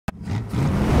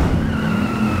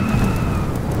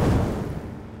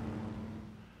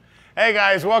Hey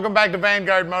guys, welcome back to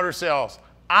Vanguard Motor Sales.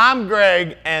 I'm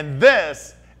Greg, and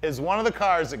this is one of the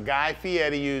cars that Guy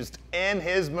Fieri used in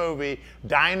his movie,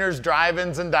 Diners,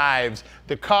 Drive-Ins, and Dives.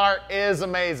 The car is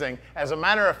amazing. As a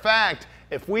matter of fact,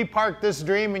 if we park this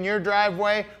dream in your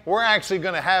driveway, we're actually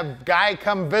gonna have Guy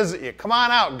come visit you. Come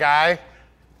on out, Guy.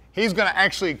 He's gonna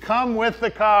actually come with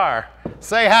the car.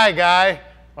 Say hi, Guy.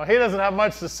 Well, he doesn't have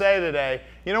much to say today.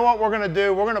 You know what we're gonna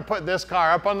do? We're gonna put this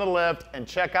car up on the lift and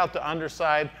check out the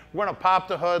underside. We're gonna pop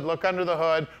the hood, look under the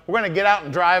hood. We're gonna get out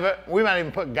and drive it. We might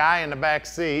even put Guy in the back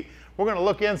seat. We're gonna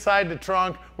look inside the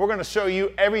trunk. We're gonna show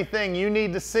you everything you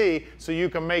need to see so you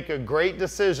can make a great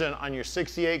decision on your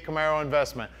 '68 Camaro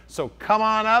investment. So come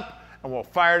on up and we'll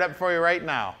fire it up for you right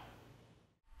now.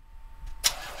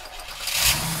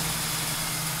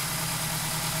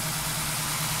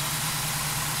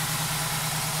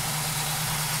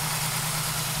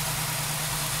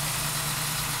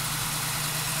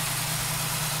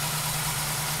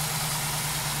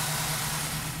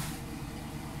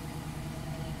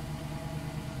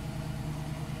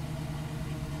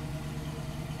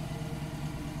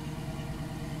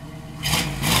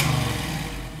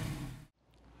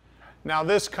 Now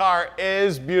this car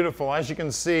is beautiful. As you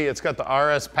can see, it's got the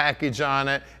RS package on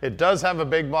it. It does have a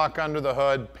big block under the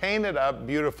hood, painted up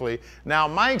beautifully. Now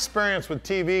my experience with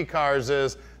TV cars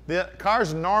is the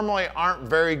cars normally aren't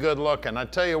very good looking. I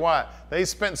tell you what, they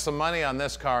spent some money on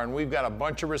this car and we've got a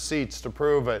bunch of receipts to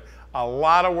prove it. A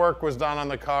lot of work was done on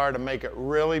the car to make it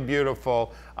really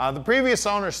beautiful. The previous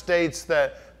owner states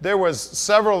that there was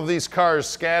several of these cars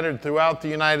scattered throughout the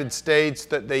United States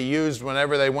that they used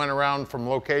whenever they went around from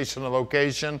location to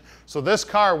location. So this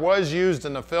car was used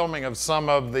in the filming of some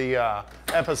of the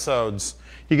episodes.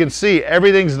 You can see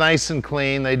everything's nice and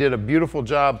clean. They did a beautiful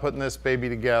job putting this baby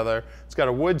together. It's got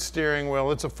a wood steering wheel.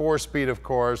 It's a 4-speed, of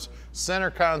course. Center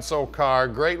console car,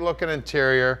 great looking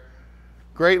interior.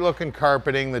 Great looking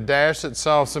carpeting. The dash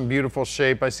itself's in beautiful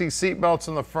shape. I see seat belts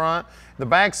in the front. The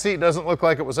back seat doesn't look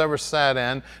like it was ever sat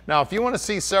in. Now, if you want to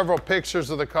see several pictures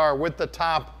of the car with the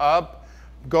top up,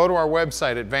 go to our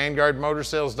website at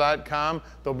vanguardmotorsales.com.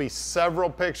 There'll be several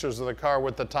pictures of the car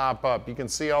with the top up. You can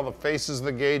see all the faces,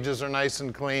 the gauges are nice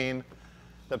and clean.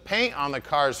 The paint on the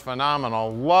car is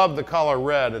phenomenal. Love the color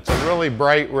red. It's a really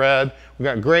bright red. We've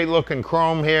got great looking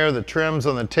chrome here. The trims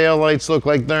on the taillights look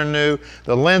like they're new.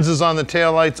 The lenses on the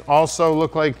taillights also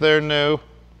look like they're new.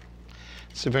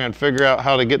 Let's see if I can figure out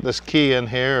how to get this key in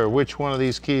here or which one of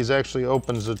these keys actually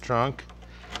opens the trunk.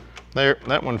 There,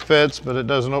 that one fits, but it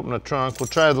doesn't open the trunk. We'll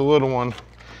try the little one.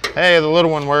 Hey, the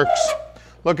little one works.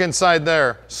 Look inside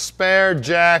there. Spare,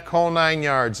 jack, whole 9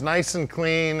 yards. Nice and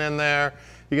clean in there.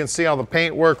 You can see all the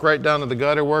paint work right down to the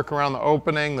gutter work around the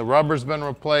opening. The rubber's been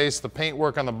replaced. The paint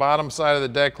work on the bottom side of the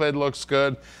deck lid looks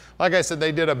good. Like I said,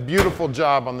 they did a beautiful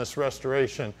job on this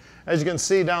restoration. As you can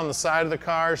see down the side of the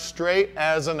car, straight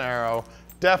as an arrow.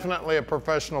 Definitely a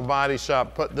professional body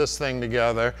shop put this thing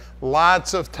together.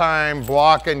 Lots of time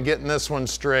blocking, getting this one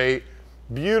straight.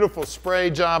 Beautiful spray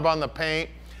job on the paint.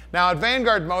 Now at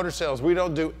Vanguard Motor Sales, we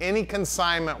don't do any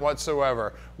consignment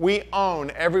whatsoever. We own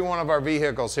every one of our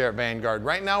vehicles here at Vanguard.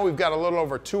 Right now we've got a little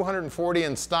over 240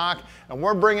 in stock and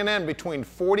we're bringing in between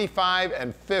 45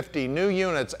 and 50 new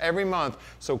units every month,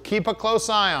 so keep a close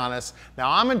eye on us.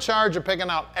 Now I'm in charge of picking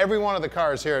out every one of the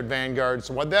cars here at Vanguard,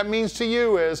 so what that means to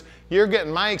you is you're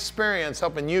getting my experience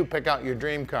helping you pick out your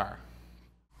dream car.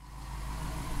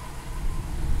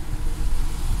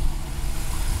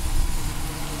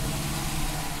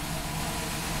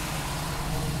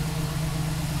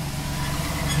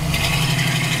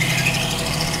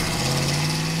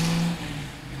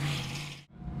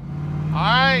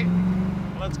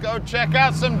 Let's go check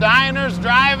out some diners,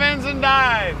 drive-ins, and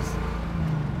dives.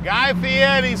 Guy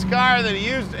Fieri's car that he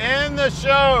used in the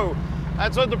show.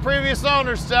 That's what the previous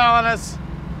owner's telling us.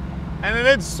 And it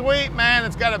is sweet, man.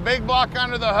 It's got a big block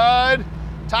under the hood.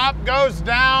 Top goes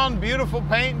down, beautiful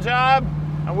paint job.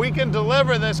 And we can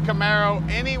deliver this Camaro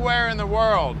anywhere in the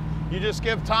world. You just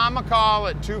give Tom a call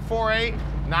at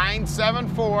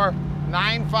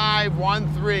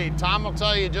 248-974-9513. Tom will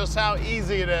tell you just how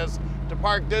easy it is to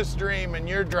park this dream in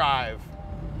your drive.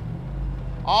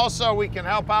 Also, we can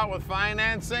help out with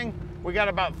financing. We got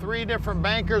about 3 different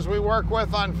bankers we work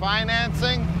with on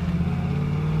financing.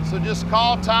 So just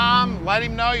call Tom, let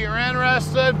him know you're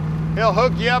interested. He'll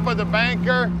hook you up with a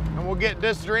banker and we'll get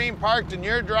this dream parked in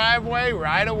your driveway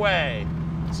right away.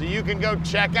 So you can go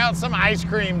check out some ice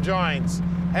cream joints,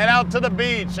 head out to the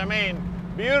beach. I mean,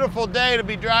 beautiful day to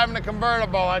be driving a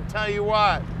convertible, I tell you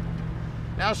what.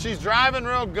 Now she's driving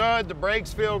real good, the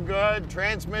brakes feel good,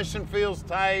 transmission feels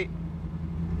tight.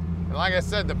 And like I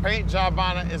said, the paint job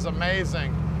on it is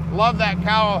amazing. Love that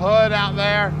cowl hood out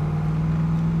there.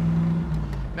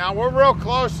 Now we're real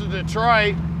close to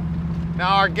Detroit.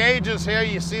 Now our gauges here,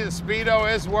 you see the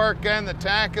speedo is working, the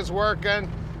tank is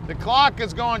working. The clock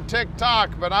is going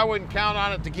tick-tock, but I wouldn't count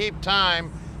on it to keep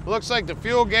time. Looks like the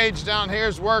fuel gauge down here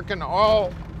is working,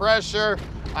 oil pressure,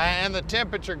 and the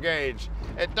temperature gauge.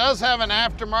 It does have an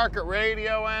aftermarket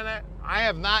radio in it. I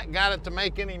have not got it to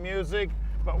make any music,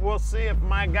 but we'll see if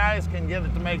my guys can get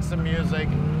it to make some music.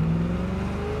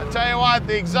 I tell you what,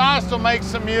 the exhaust will make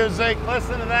some music.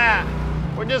 Listen to that.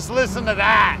 We'll just listen to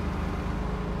that.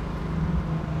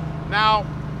 Now,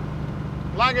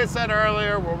 like I said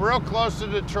earlier, we're real close to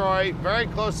Detroit, very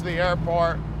close to the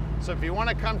airport. So if you want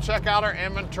to come check out our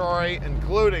inventory,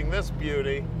 including this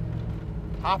beauty,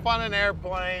 hop on an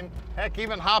airplane, heck,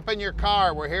 even hop in your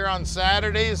car. We're here on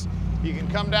Saturdays. You can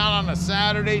come down on a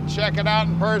Saturday, check it out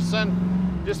in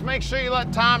person. Just make sure you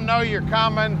let Tom know you're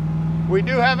coming. We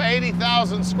do have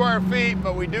 80,000 square feet,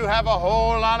 but we do have a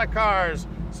whole lot of cars.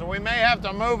 So we may have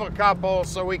to move a couple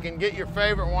so we can get your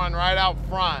favorite one right out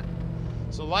front.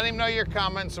 So let him know you're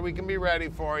coming so we can be ready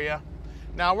for you.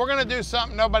 Now we're gonna do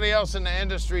something nobody else in the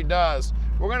industry does.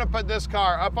 We're gonna put this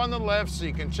car up on the lift so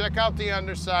you can check out the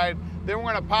underside. Then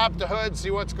we're gonna pop the hood,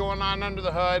 see what's going on under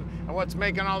the hood and what's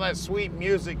making all that sweet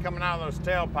music coming out of those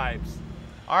tailpipes.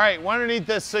 All right, we're underneath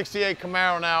this 68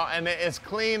 Camaro now, and it's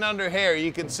clean under here.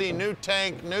 You can see new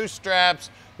tank, new straps,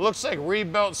 looks like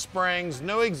rebuilt springs,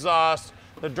 new exhaust.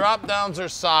 The drop downs are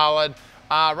solid.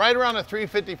 Right around a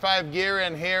 355 gear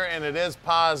in here, and it is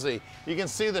Posi. You can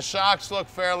see the shocks look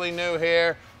fairly new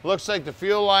here. Looks like the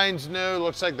fuel line's new,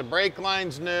 looks like the brake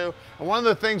line's new. And one of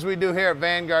the things we do here at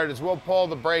Vanguard is we'll pull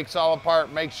the brakes all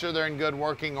apart, make sure they're in good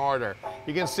working order.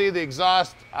 You can see the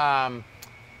exhaust,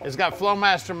 it's got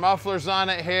Flowmaster mufflers on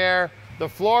it here. The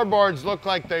floorboards look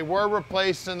like they were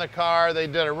replaced in the car. They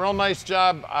did a real nice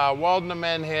job welding them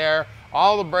in here.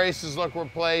 All the braces look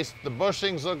replaced. The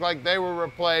bushings look like they were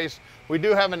replaced. We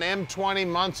do have an M20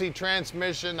 Muncie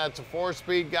transmission. That's a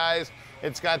 4-speed, guys.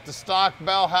 It's got the stock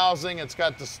bell housing. It's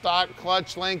got the stock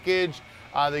clutch linkage.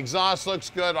 The exhaust looks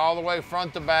good all the way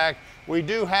front to back. We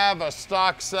do have a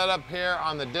stock setup here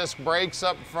on the disc brakes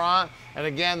up front. And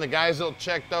again, the guys will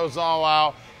check those all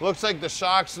out. Looks like the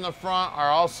shocks in the front are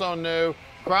also new.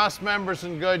 Cross members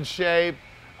in good shape.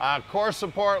 Core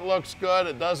support looks good.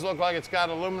 It does look like it's got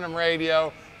aluminum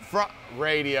radio. Front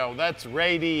radio, that's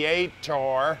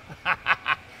radiator.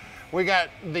 We got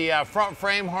the front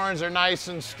frame horns are nice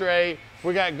and straight.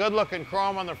 We got good looking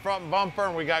chrome on the front bumper,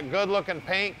 and we got good looking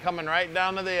paint coming right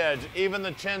down to the edge. Even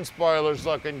the chin spoiler's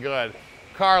looking good.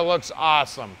 Car looks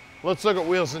awesome. Let's look at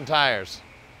wheels and tires.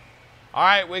 All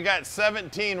right, we got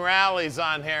 17 rallies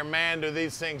on here. Man, do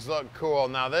these things look cool.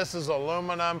 Now this is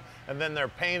aluminum, and then they're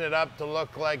painted up to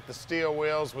look like the steel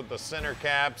wheels with the center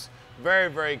caps. Very,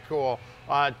 very cool.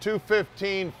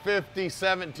 215, 50,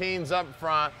 17s up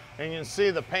front, and you can see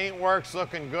the paint work's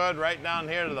looking good right down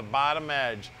here to the bottom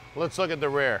edge. Let's look at the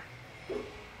rear.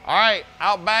 All right,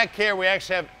 out back here, we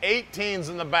actually have 18s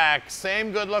in the back.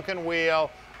 Same good looking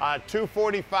wheel.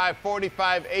 245,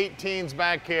 45, 18s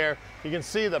back here. You can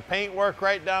see the paint work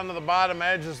right down to the bottom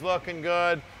edge is looking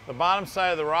good. The bottom side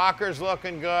of the rocker's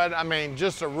looking good. I mean,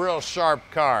 just a real sharp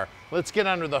car. Let's get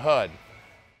under the hood.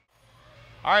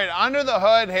 All right, under the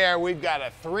hood here, we've got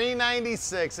a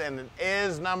 396, and it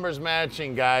is numbers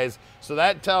matching, guys. So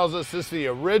that tells us this is the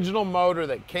original motor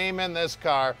that came in this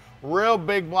car. Real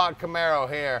big block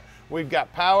Camaro here. We've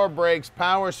got power brakes,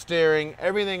 power steering,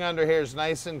 everything under here is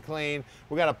nice and clean.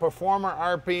 We got a Performer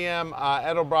RPM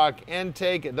Edelbrock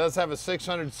intake. It does have a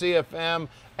 600 CFM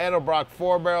Edelbrock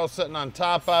 4-barrel sitting on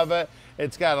top of it.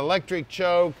 It's got electric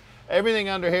choke. Everything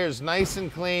under here is nice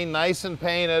and clean, nice and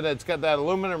painted. It's got that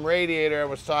aluminum radiator I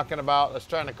was talking about. I was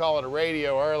trying to call it a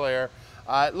radio earlier.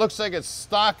 It looks like it's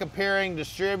stock appearing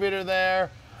distributor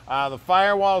there. The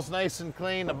firewall's nice and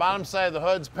clean. The bottom side of the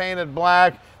hood's painted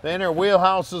black. The inner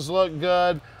wheelhouses look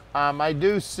good. I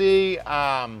do see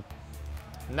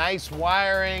nice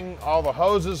wiring. All the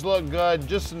hoses look good.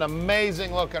 Just an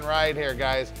amazing looking ride here,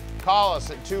 guys. Call us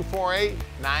at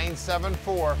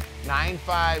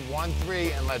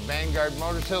 248-974-9513 and let Vanguard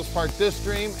Motors Hills park this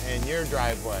dream in your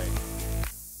driveway.